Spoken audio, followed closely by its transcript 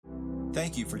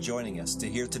Thank you for joining us to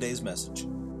hear today's message.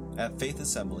 At Faith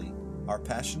Assembly, our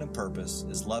passion and purpose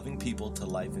is loving people to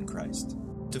life in Christ.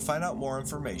 To find out more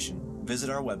information, visit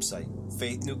our website,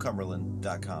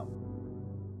 faithnewcumberland.com.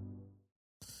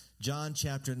 John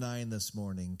chapter 9 this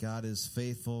morning. God is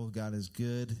faithful, God is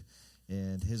good,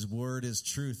 and His word is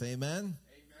truth. Amen? Amen.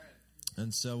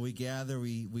 And so we gather,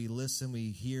 we listen,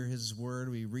 we hear His word,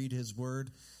 we read His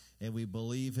word, and we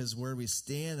believe His word. We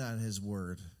stand on His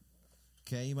word.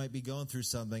 Okay, you might be going through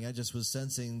something. I just was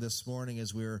sensing this morning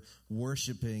as we were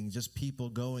worshiping, just people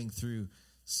going through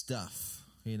stuff.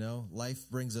 You know, life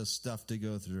brings us stuff to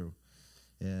go through.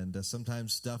 And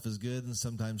sometimes stuff is good and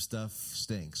sometimes stuff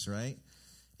stinks, right?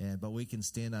 But we can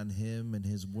stand on Him and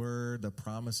His word, the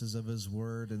promises of His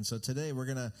word. And so today we're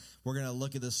gonna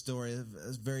look at this story.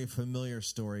 It's a very familiar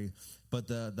story, but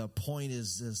the point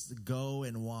is go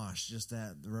and wash. Just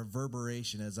that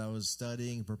reverberation as I was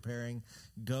studying, preparing,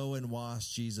 go and wash.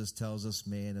 Jesus tells us,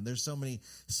 man. And there's so many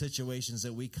situations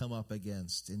that we come up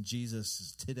against, and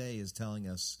Jesus today is telling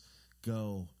us,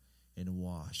 go and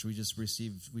wash. We just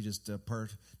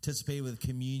participated with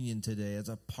communion today as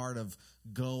a part of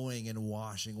going and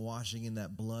washing in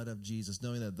that blood of Jesus,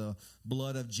 knowing that the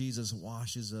blood of Jesus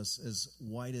washes us as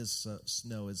white as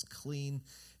snow, as clean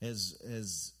as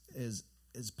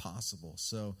possible.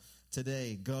 So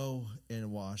today, go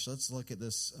and wash. Let's look at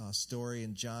this story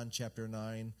in John chapter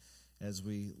 9 as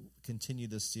we continue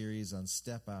this series on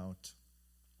Step Out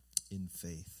in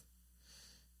Faith.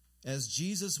 As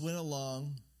Jesus went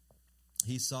along,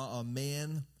 He saw a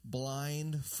man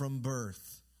blind from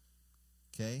birth.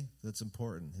 Okay, that's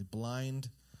important. Blind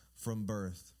from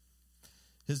birth.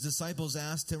 His disciples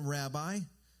asked Him, Rabbi,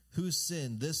 who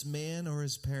sinned, this man or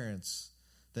his parents,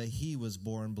 that he was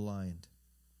born blind?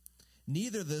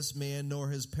 Neither this man nor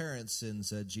his parents sinned,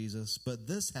 said Jesus, but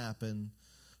this happened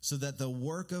so that the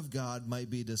work of God might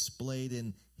be displayed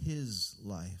in his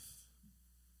life.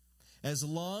 As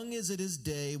long as it is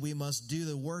day, we must do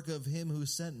the work of Him who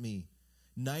sent me.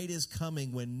 Night is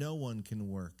coming when no one can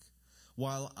work.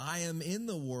 While I am in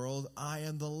the world, I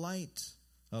am the light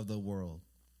of the world.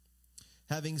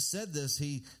 Having said this,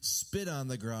 He spit on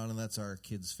the ground, and that's our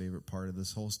kid's favorite part of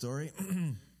this whole story.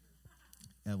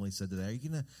 Emily said today,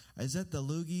 is that the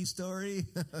loogie story?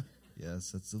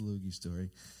 Yes, that's the loogie story.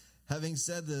 Having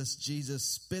said this, Jesus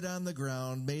spit on the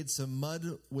ground, made some mud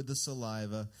with the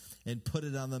saliva, and put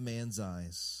it on the man's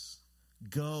eyes.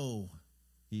 Go,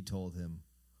 He told him.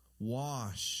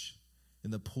 Wash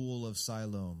in the pool of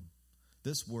Siloam.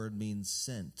 This word means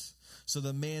sent. So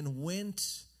the man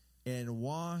went and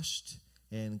washed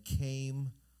and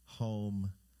came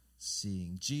home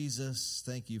seeing. Jesus,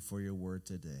 thank You for Your word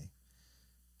today.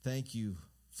 Thank You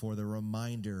for the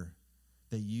reminder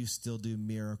that You still do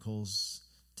miracles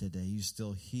today. You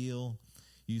still heal.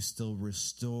 You still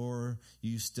restore.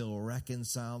 You still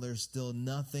reconcile. There's still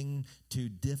nothing too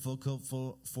difficult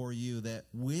for You, that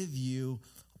with You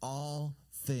all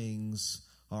things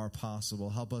are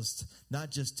possible. Help us not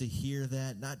just to hear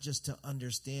that, not just to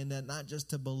understand that, not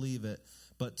just to believe it,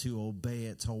 but to obey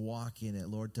it, to walk in it,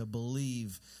 Lord, to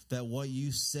believe that what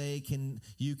You say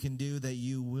you can do, that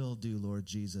You will do, Lord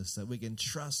Jesus, that we can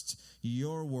trust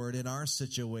Your word in our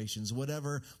situations,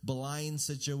 whatever blind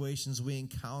situations we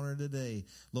encounter today.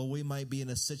 Lord, we might be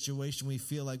in a situation we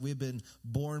feel like we've been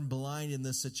born blind in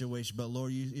this situation, but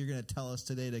Lord, You're going to tell us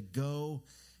today to go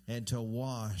and to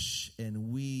wash,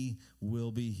 and we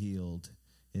will be healed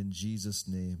in Jesus'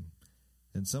 name.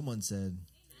 And someone said,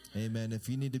 Amen. If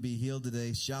you need to be healed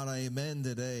today, shout amen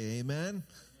today. Amen.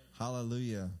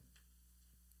 Hallelujah.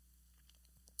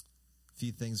 A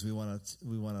few things we want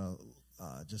to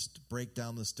just break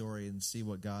down the story and see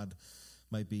what God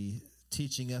might be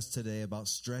teaching us today about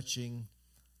stretching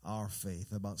our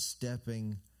faith, about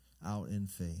stepping out in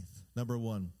faith. Number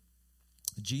one,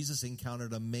 Jesus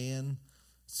encountered a man.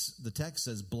 The text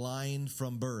says blind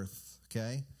from birth,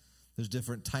 okay? There's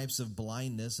different types of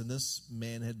blindness, and this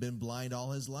man had been blind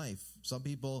all his life. Some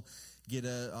people get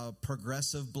a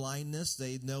progressive blindness.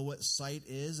 They know what sight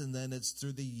is, and then it's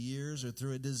through the years or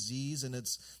through a disease, and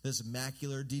it's this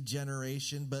macular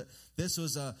degeneration. But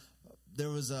there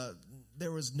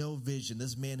was no vision.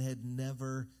 This man had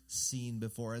never seen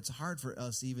before. It's hard for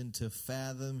us even to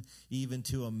fathom, even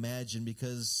to imagine,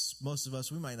 because most of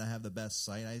us, we might not have the best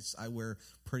sight. I wear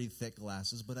pretty thick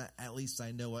glasses, but at least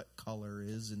I know what color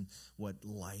is and what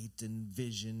light and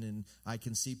vision, and I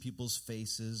can see people's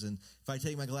faces. And if I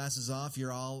take my glasses off,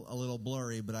 you're all a little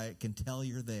blurry, but I can tell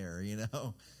you're there, you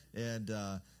know. And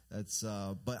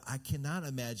but I cannot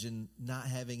imagine not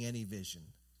having any vision.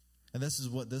 And this is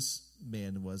what this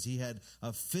man was. He had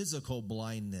a physical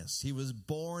blindness. He was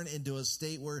born into a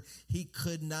state where he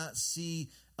could not see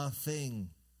a thing.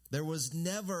 There was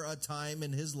never a time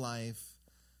in his life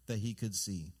that he could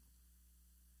see.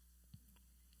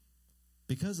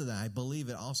 Because of that, I believe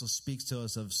it also speaks to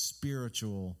us of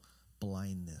spiritual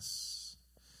blindness.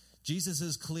 Jesus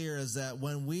is clear as that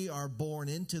when we are born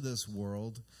into this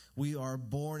world, we are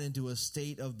born into a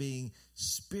state of being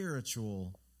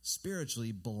spiritually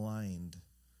blind.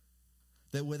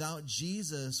 That without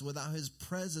Jesus, without his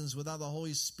presence, without the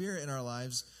Holy Spirit in our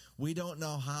lives, we don't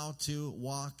know how to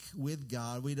walk with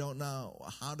God. We don't know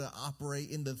how to operate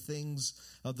in the things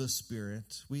of the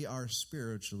Spirit. We are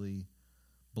spiritually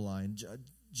blind.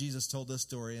 Jesus told this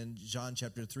story in John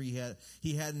chapter 3.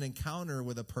 He had an encounter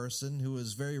with a person who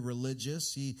was very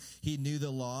religious. He knew the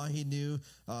law. He knew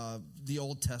the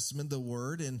Old Testament, the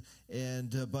Word,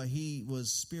 but he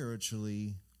was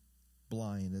spiritually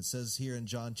blind. It says here in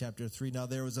John chapter 3, now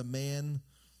there was a man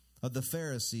of the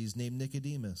Pharisees named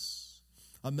Nicodemus,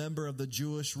 a member of the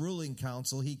Jewish ruling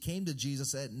council. He came to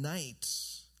Jesus at night.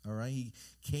 All right, he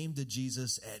came to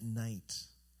Jesus at night,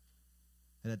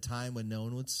 at a time when no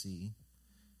one would see.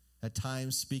 At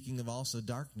times, speaking of also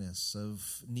darkness, of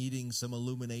needing some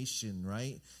illumination,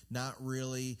 right? Not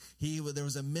really. There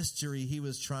was a mystery he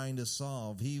was trying to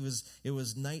solve. It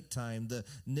was nighttime. The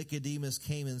Nicodemus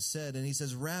came and said, and he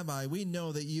says, Rabbi, we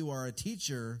know that you are a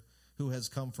teacher who has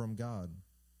come from God.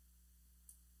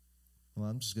 Well,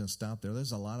 I'm just going to stop there.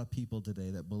 There's a lot of people today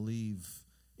that believe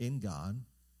in God.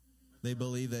 They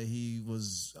believe that he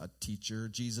was a teacher.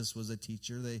 Jesus was a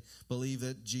teacher. They believe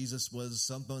that Jesus was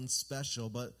someone special,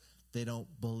 but they don't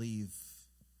believe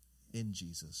in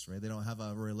Jesus, right? They don't have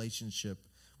a relationship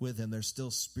with him. They're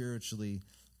still spiritually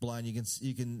blind.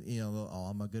 You can, oh,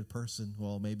 I'm a good person.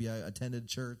 Well, maybe I attended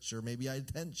church, or maybe I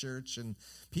attend church, and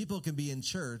people can be in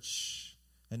church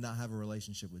and not have a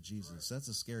relationship with Jesus. That's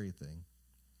a scary thing.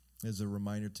 It's a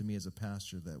reminder to me as a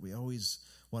pastor that we always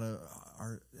want to,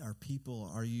 our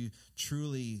people, are you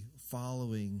truly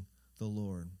following the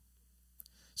Lord?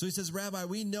 So he says, Rabbi,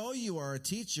 we know you are a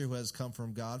teacher who has come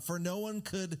from God, for no one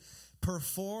could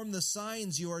perform the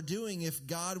signs you are doing if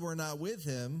God were not with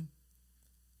him.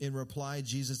 In reply,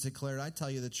 Jesus declared, I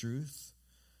tell you the truth.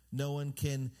 No one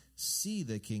can see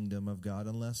the kingdom of God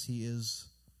unless he is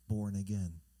born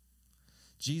again.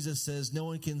 Jesus says no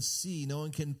one can see, no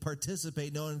one can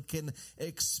participate, no one can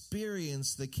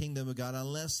experience the kingdom of God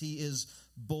unless he is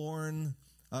born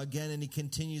again. And he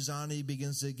continues on, he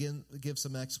begins to give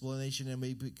some explanation, and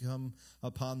we come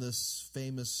upon this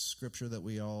famous scripture that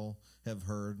we all have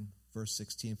heard, verse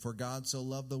 16. For God so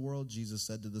loved the world, Jesus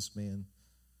said to this man,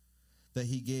 that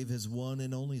he gave his one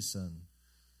and only Son,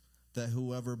 that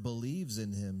whoever believes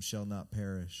in him shall not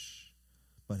perish,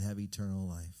 but have eternal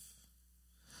life.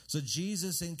 So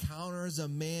Jesus encounters a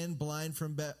man blind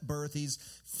from birth. He's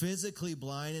physically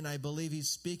blind, and I believe he's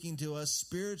speaking to us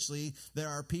spiritually. There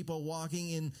are people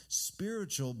walking in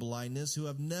spiritual blindness who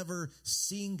have never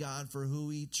seen God for who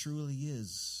he truly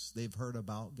is. They've heard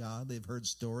about God. They've heard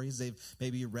stories. They've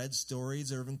maybe read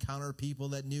stories or have encountered people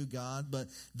that knew God, but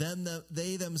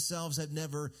they themselves have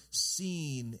never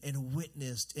seen and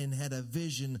witnessed and had a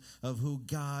vision of who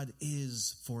God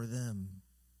is for them.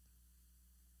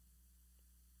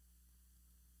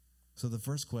 So the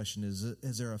first question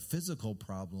is there a physical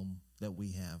problem that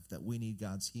we have, that we need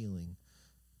God's healing?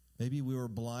 Maybe we were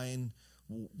blind.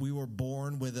 We were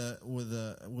born with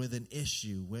an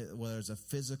issue, whether it's a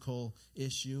physical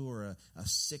issue or a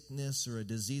sickness or a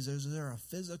disease. Is there a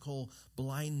physical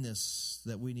blindness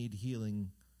that we need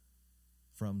healing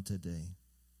from today?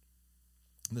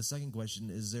 And the second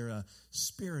question, is there a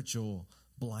spiritual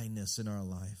blindness in our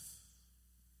life?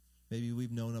 Maybe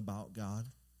we've known about God.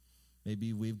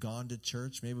 Maybe we've gone to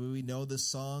church. Maybe we know the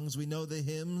songs. We know the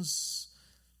hymns.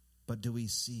 But do we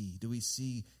see? Do we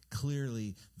see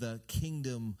clearly the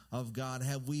kingdom of God?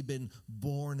 Have we been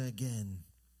born again?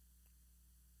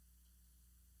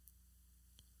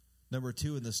 Number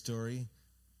 2 in the story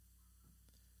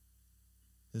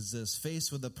is this.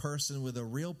 Faced with a person with a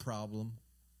real problem,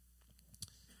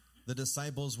 the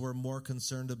disciples were more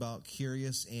concerned about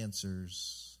curious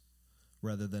answers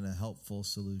rather than a helpful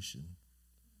solution.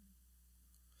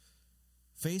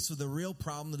 Faced with a real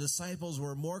problem, the disciples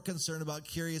were more concerned about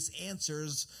curious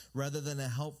answers rather than a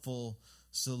helpful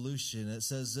solution. It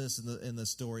says this in the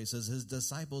story. It says his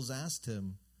disciples asked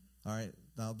him, all right,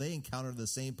 now they encountered the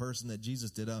same person that Jesus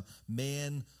did, a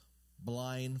man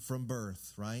blind from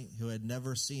birth, right, who had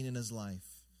never seen in his life.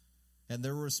 And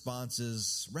their response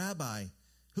is, Rabbi,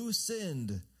 who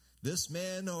sinned, this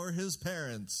man or his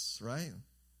parents, right,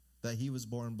 that he was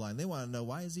born blind? They want to know,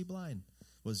 why is he blind?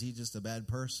 Was he just a bad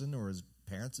person, or his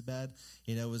parents bad?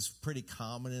 It was pretty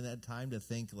common in that time to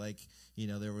think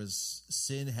there was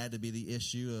sin had to be the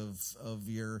issue of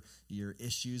your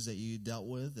issues that you dealt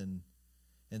with,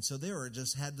 and so they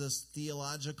had this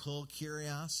theological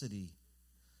curiosity.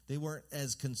 They weren't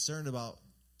as concerned about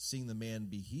seeing the man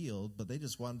be healed, but they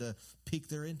just wanted to pique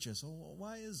their interest. Oh,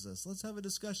 why is this? Let's have a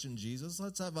discussion, Jesus.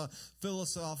 Let's have a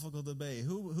philosophical debate.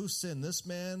 Who sinned, this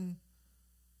man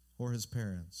or his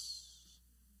parents?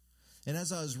 And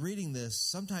as I was reading this,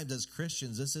 sometimes as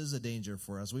Christians, this is a danger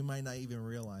for us. We might not even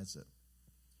realize it.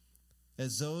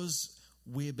 As those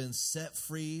we have been set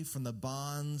free from the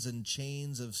bonds and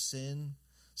chains of sin,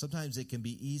 sometimes it can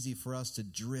be easy for us to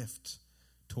drift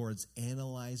towards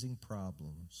analyzing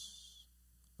problems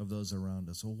of those around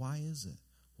us. Well, why is it?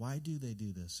 Why do they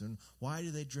do this? And why do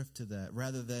they drift to that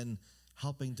rather than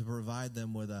helping to provide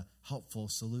them with a helpful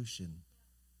solution?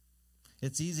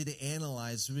 It's easy to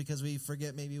analyze because we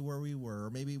forget maybe where we were, or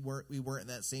maybe we weren't in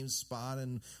that same spot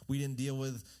and we didn't deal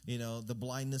with, the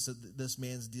blindness that this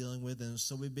man's dealing with. And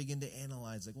so we begin to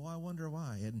analyze, well, I wonder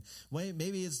why. And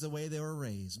maybe it's the way they were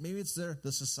raised. Maybe it's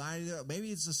the society.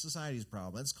 Maybe it's the society's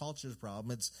problem. It's culture's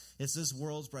problem. It's this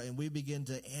world's problem. And we begin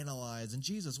to analyze. And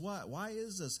Jesus, why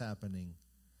is this happening?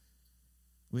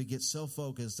 We get so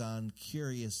focused on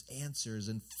curious answers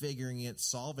and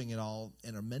solving it all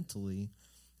mentally,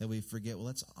 that we forget,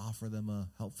 let's offer them a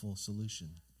helpful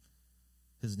solution.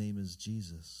 His name is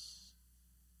Jesus.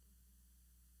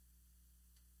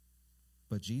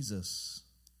 But Jesus,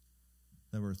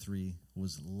 number 3,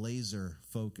 was laser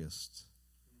focused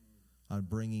on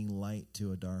bringing light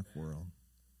to a dark world.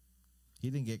 He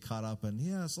didn't get caught up in,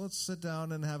 so let's sit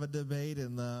down and have a debate.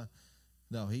 No,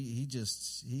 he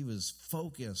was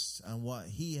focused on what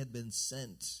he had been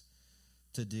sent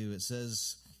to do.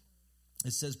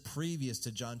 It says previous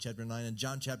to John chapter 9. In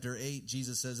John chapter 8,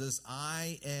 Jesus says this,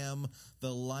 I am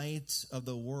the light of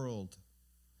the world.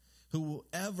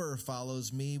 Whoever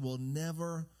follows me will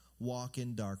never walk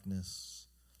in darkness,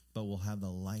 but will have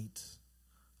the light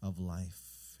of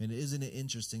life. And isn't it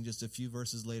interesting, just a few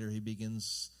verses later, he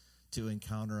begins to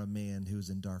encounter a man who's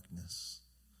in darkness.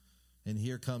 And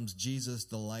here comes Jesus,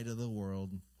 the light of the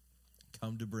world,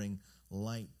 come to bring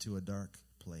light to a dark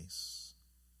place.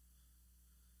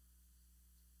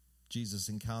 Jesus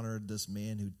encountered this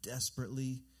man who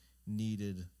desperately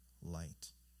needed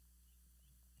light.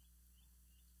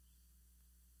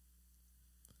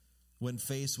 When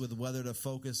faced with whether to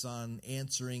focus on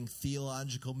answering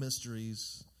theological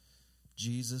mysteries,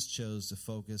 Jesus chose to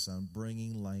focus on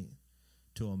bringing light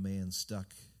to a man stuck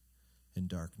in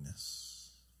darkness.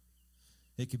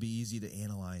 It could be easy to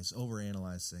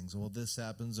overanalyze things. Well, this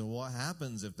happens, and what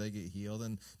happens if they get healed?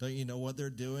 And don't you know what they're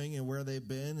doing and where they've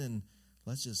been? And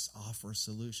let's just offer a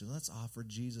solution. Let's offer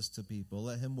Jesus to people.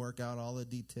 Let him work out all the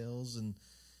details and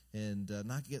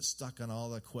not get stuck on all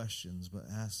the questions. But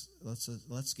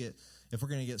if we're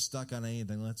going to get stuck on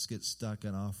anything, let's get stuck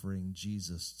on offering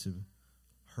Jesus to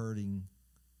hurting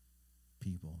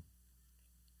people.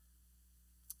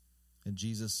 And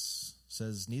Jesus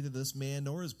says, neither this man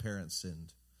nor his parents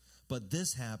sinned, but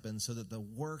this happened so that the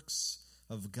works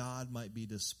of God might be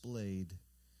displayed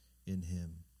in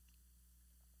him.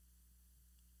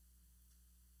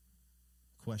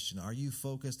 Question, are you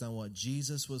focused on what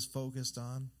Jesus was focused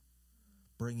on?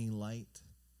 Bringing light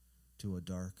to a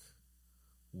dark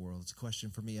world. It's a question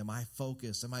for me. Am I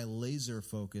focused? Am I laser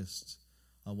focused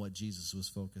on what Jesus was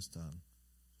focused on?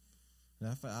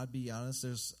 And if I'd be honest,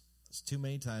 there's too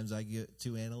many times I get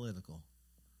too analytical.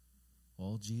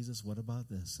 Well, Jesus, what about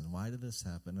this? And why did this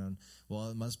happen? And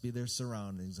well, it must be their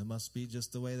surroundings. It must be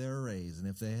just the way they were raised. And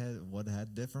if they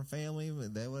had different family,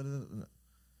 they would have.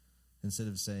 Instead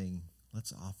of saying,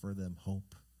 let's offer them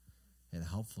hope and a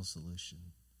helpful solution.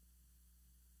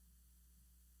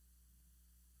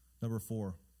 Number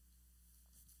 4.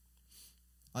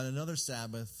 On another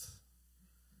Sabbath,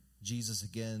 Jesus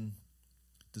again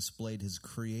displayed his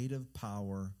creative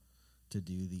power to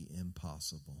do the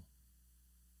impossible.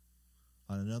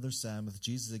 On another Sabbath,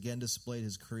 Jesus again displayed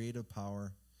his creative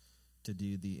power to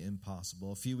do the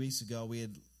impossible. A few weeks ago, we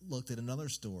had looked at another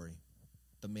story,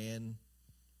 the man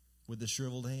with the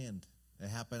shriveled hand. It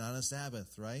happened on a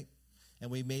Sabbath, right? And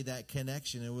we made that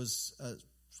connection. It was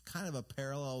kind of a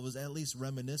parallel. It was at least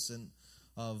reminiscent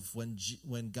of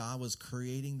when God was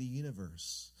creating the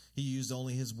universe. He used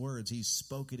only his words. He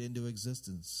spoke it into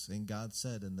existence. And God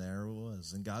said, and there it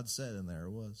was. And God said, and there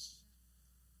it was.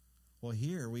 Well,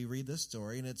 here we read this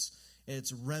story, and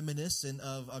it's reminiscent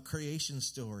of a creation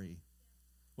story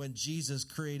when Jesus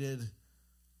created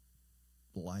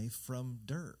life from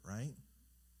dirt, right?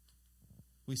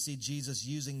 We see Jesus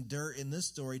using dirt in this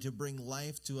story to bring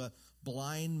life to a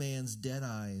blind man's dead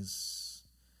eyes,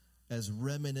 as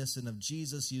reminiscent of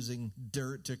Jesus using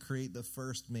dirt to create the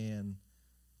first man,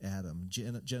 Adam.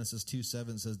 Genesis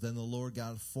 2:7 says, "Then the Lord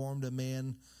God formed a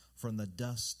man from the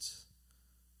dust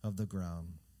of the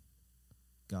ground."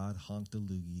 God honked a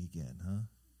loogie again, huh?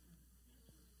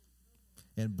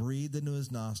 "And breathed into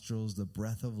his nostrils the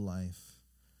breath of life,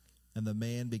 and the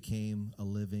man became a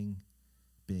living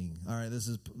being." All right, let's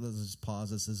just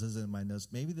pause this. This isn't in my notes.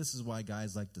 Maybe this is why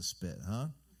guys like to spit, huh?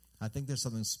 I think there's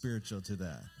something spiritual to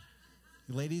that.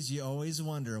 Ladies, you always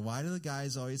wonder, why do the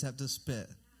guys always have to spit?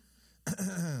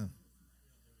 Amen.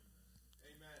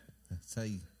 Tell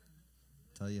you.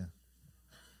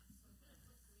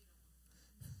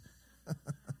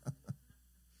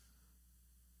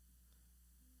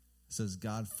 It says,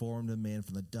 God formed a man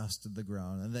from the dust of the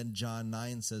ground. And then John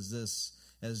 9 says this,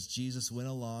 "As Jesus went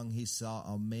along, he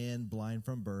saw a man blind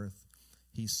from birth.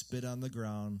 He spit on the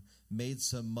ground, made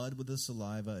some mud with his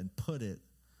saliva, and put it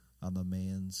on the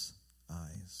man's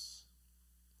eyes."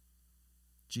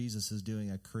 Jesus is doing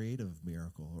a creative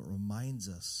miracle. It reminds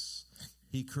us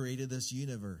he created this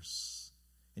universe,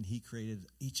 and he created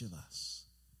each of us.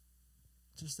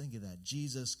 Just think of that.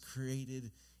 Jesus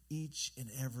created each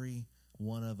and every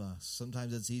one of us.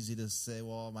 Sometimes it's easy to say,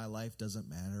 well, my life doesn't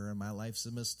matter, and my life's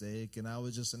a mistake, and I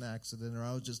was just an accident, or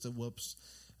I was just a whoops.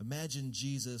 Imagine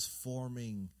Jesus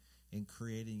forming and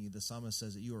creating you. The psalmist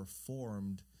says that you were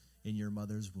formed in your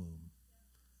mother's womb.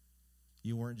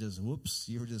 You weren't just whoops,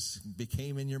 you were just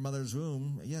became in your mother's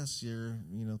womb. Yes, your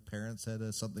parents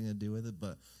had something to do with it,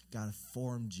 but God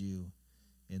formed you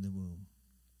in the womb.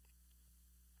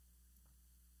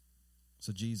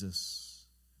 So Jesus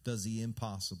does the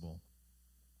impossible.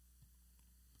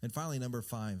 And finally, number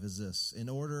 5 is this. In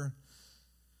order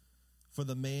for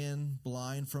the man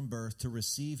blind from birth to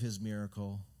receive his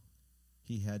miracle,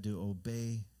 he had to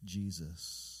obey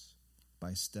Jesus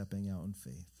by stepping out in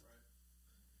faith.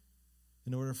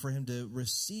 In order for him to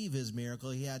receive his miracle,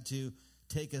 he had to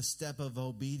take a step of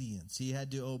obedience. He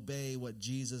had to obey what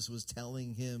Jesus was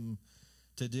telling him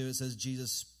to do. It says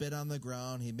Jesus spit on the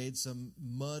ground. He made some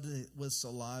mud with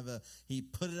saliva. He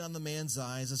put it on the man's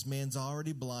eyes. This man's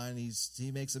already blind.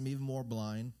 He makes him even more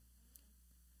blind.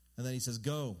 And then he says,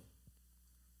 "Go,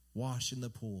 wash in the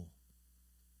pool."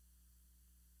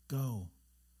 Go,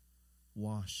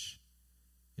 wash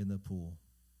in the pool.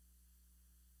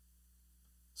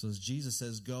 So as Jesus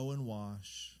says, go and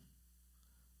wash.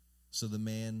 So the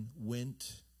man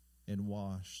went and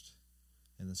washed.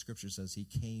 And the scripture says he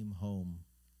came home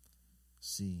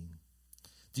seeing.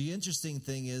 The interesting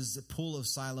thing is the pool of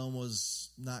Siloam was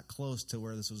not close to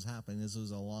where this was happening. This was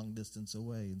a long distance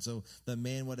away. And so the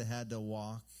man would have had to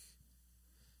walk.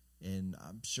 And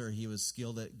I'm sure he was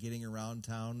skilled at getting around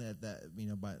town at that,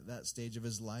 by that stage of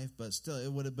his life. But still,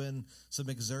 it would have been some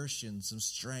exertion, some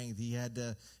strength.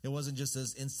 It wasn't just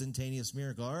this instantaneous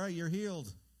miracle. All right, you're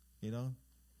healed.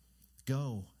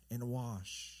 Go and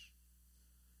wash.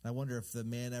 I wonder if the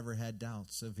man ever had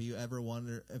doubts. If he ever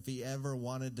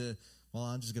wanted to, well,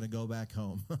 I'm just going to go back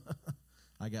home.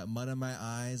 I got mud in my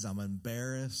eyes. I'm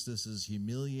embarrassed. This is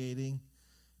humiliating.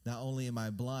 Not only am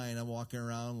I blind, I'm walking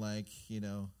around like,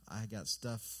 I got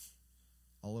stuff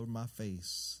all over my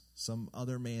face. Some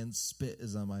other man's spit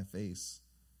is on my face.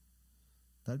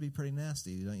 That'd be pretty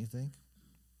nasty, don't you think?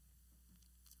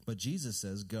 But Jesus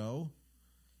says, go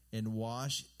and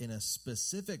wash in a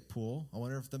specific pool. I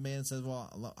wonder if the man says,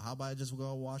 well, how about I just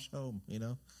go wash home?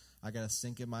 I got a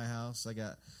sink in my house. I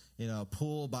got, a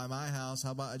pool by my house.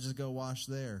 How about I just go wash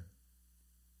there?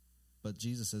 But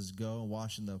Jesus says, go and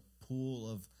wash in the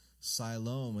pool of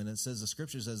Siloam. And it says, the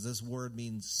scripture says this word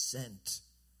means sent.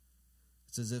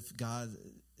 It's as if God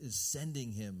is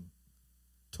sending him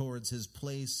towards his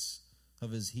place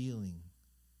of his healing.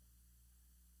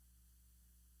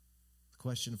 The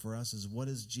question for us is, what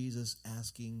is Jesus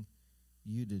asking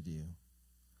you to do?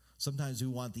 Sometimes we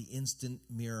want the instant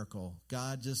miracle.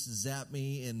 God, just zap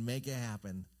me and make it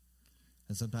happen.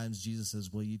 And sometimes Jesus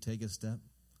says, will you take a step?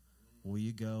 Will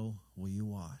you go? Will you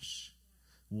wash?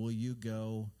 Will you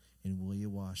go and will you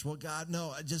wash? Well, God,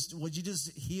 no, would you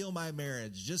just heal my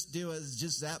marriage? Just do it.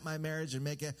 Just zap my marriage and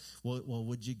make it. Well,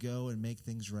 would you go and make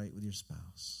things right with your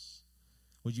spouse?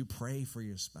 Would you pray for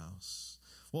your spouse?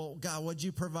 Well, God, would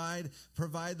you provide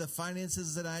the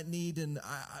finances that I need? And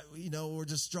we're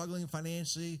just struggling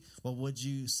financially. Well, would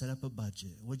you set up a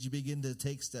budget? Would you begin to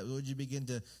take steps? Would you begin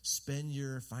to spend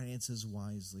your finances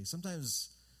wisely? Sometimes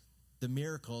the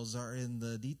miracles are in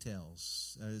the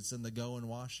details. It's in the go and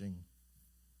washing.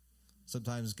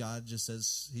 Sometimes God just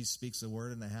says, he speaks a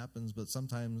word and it happens. But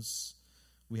sometimes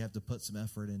we have to put some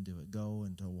effort into it. Go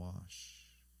and to wash.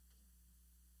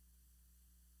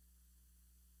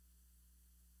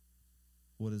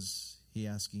 What is he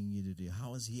asking you to do?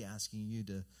 How is he asking you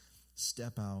to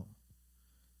step out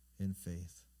in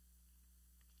faith?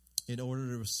 In order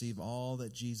to receive all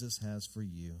that Jesus has for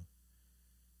you,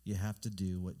 you have to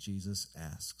do what Jesus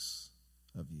asks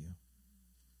of you.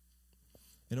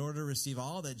 In order to receive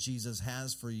all that Jesus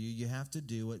has for you, you have to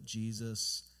do what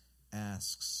Jesus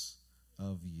asks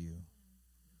of you.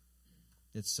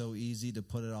 It's so easy to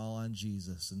put it all on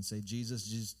Jesus and say, Jesus,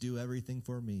 just do everything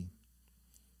for me.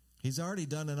 He's already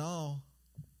done it all.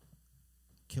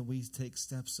 Can we take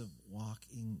steps of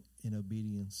walking in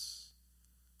obedience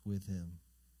with him?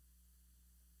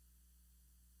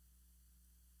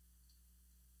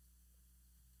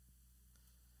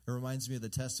 It reminds me of the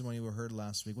testimony we heard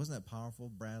last week. Wasn't that powerful?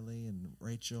 Bradley and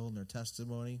Rachel and their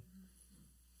testimony.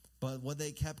 But what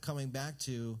they kept coming back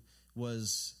to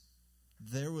was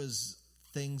there was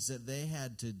things that they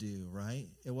had to do, right?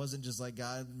 It wasn't just like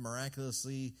God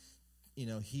miraculously,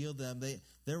 healed them.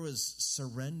 There was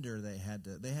surrender they had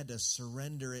to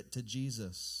surrender it to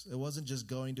Jesus. It wasn't just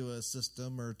going to a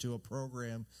system or to a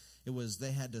program. It was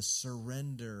they had to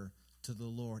surrender to the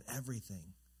Lord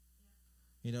everything.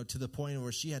 To the point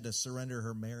where she had to surrender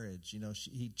her marriage.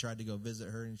 He tried to go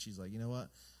visit her, and she's like, you know what?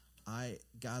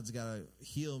 God's got to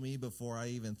heal me before I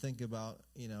even think about,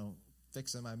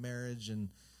 fixing my marriage. And,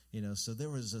 so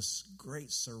there was this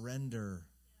great surrender,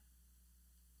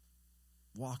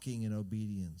 walking in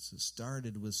obedience. It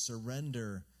started with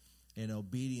surrender and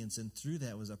obedience, and through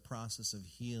that was a process of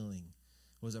healing.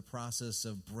 It was a process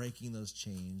of breaking those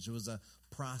chains. It was a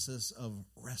process of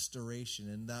restoration.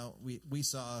 And now we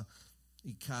saw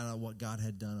kind of what God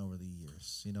had done over the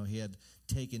years. He had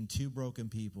taken two broken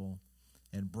people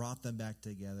and brought them back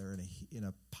together in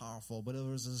a powerful, but there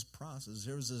was this process.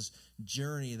 There was this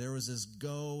journey. There was this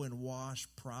go and wash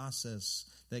process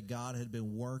that God had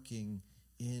been working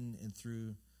in and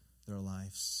through their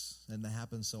lives. And that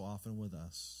happens so often with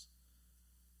us.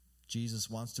 Jesus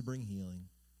wants to bring healing,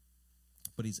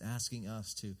 but he's asking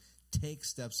us to take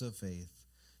steps of faith,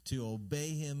 to obey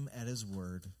him at his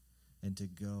word, and to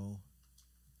go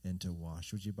and to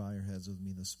wash. Would you bow your heads with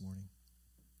me this morning?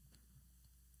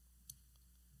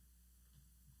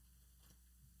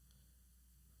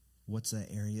 What's that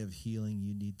area of healing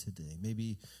you need today?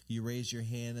 Maybe you raised your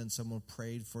hand and someone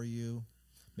prayed for you.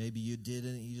 Maybe you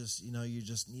didn't. You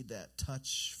just need that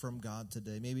touch from God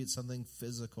today. Maybe it's something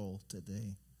physical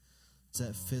today. It's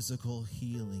that physical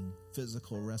healing,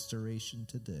 physical restoration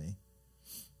today.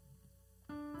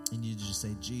 And you just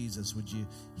say, Jesus, would you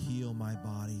heal my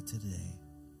body today?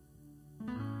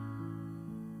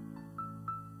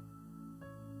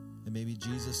 And maybe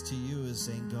Jesus to you is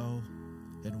saying, go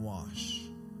and wash.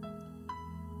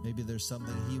 Maybe there's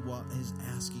something he is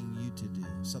asking you to do,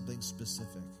 something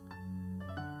specific.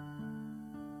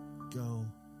 Go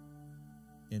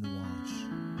and wash.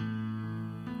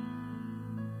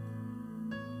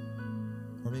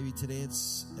 Or maybe today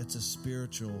it's a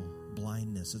spiritual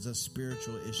blindness. It's a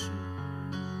spiritual issue.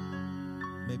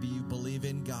 Maybe you believe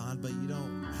in God, but you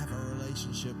don't have a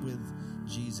relationship with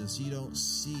Jesus. You don't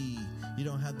see, you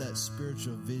don't have that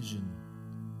spiritual vision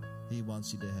he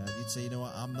wants you to have. You'd say, you know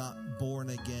what, I'm not born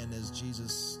again, as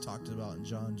Jesus talked about in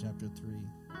John chapter 3.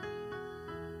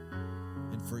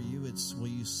 And for you, it's, will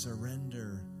you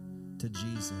surrender to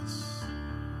Jesus?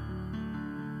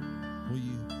 Will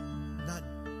you not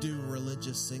do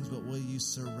religious things, but will you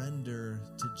surrender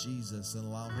to Jesus and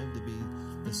allow him to be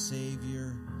the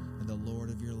Savior and the Lord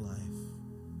of your life?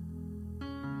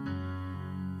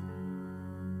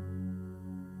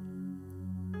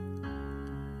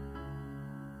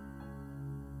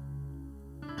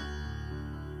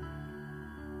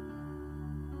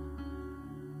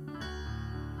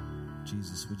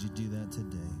 Jesus, would you do that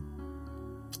today?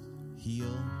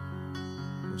 Heal,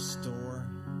 restore,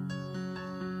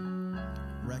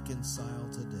 reconcile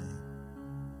today.